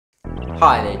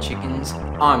Hi there chickens,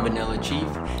 I'm Vanilla Chief,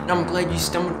 and I'm glad you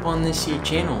stumbled upon this here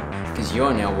channel, because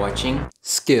you're now watching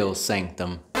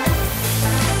Sanctum.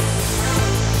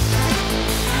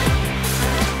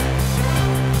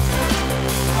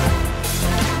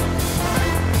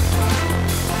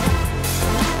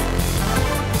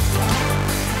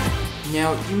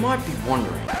 Now, you might be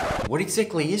wondering, what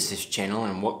exactly is this channel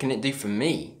and what can it do for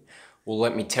me? Well,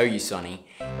 let me tell you, Sonny,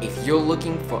 if you're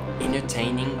looking for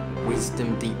entertaining,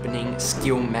 wisdom deepening,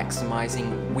 skill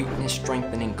maximizing, weakness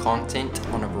strengthening content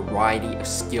on a variety of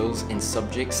skills and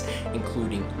subjects,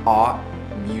 including art,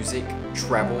 music,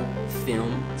 travel,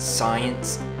 film,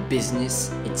 science,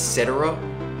 business, etc.,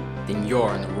 then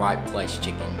you're in the right place,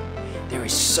 chicken. There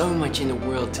is so much in the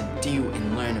world to do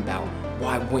and learn about.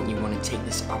 Why wouldn't you want to take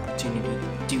this opportunity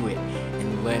to do it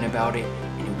and learn about it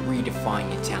and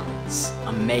redefine your talents?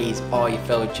 Amaze all your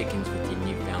fellow chickens with your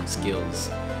newfound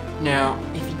skills. Now,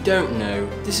 if you don't know,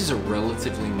 this is a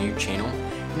relatively new channel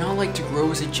and I like to grow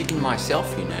as a chicken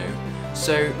myself, you know.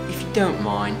 So if you don't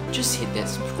mind, just hit that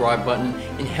subscribe button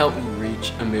and help me reach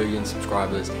 1 million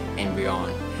subscribers and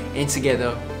beyond. And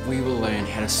together, we will learn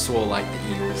how to soar like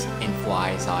the eagles and fly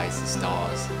as high as the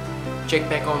stars. Check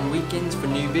back on weekends for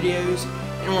new videos,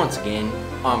 and once again,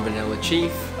 I'm Vanilla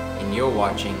Chief, and you're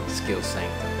watching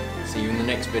Sanctum. See you in the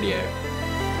next video.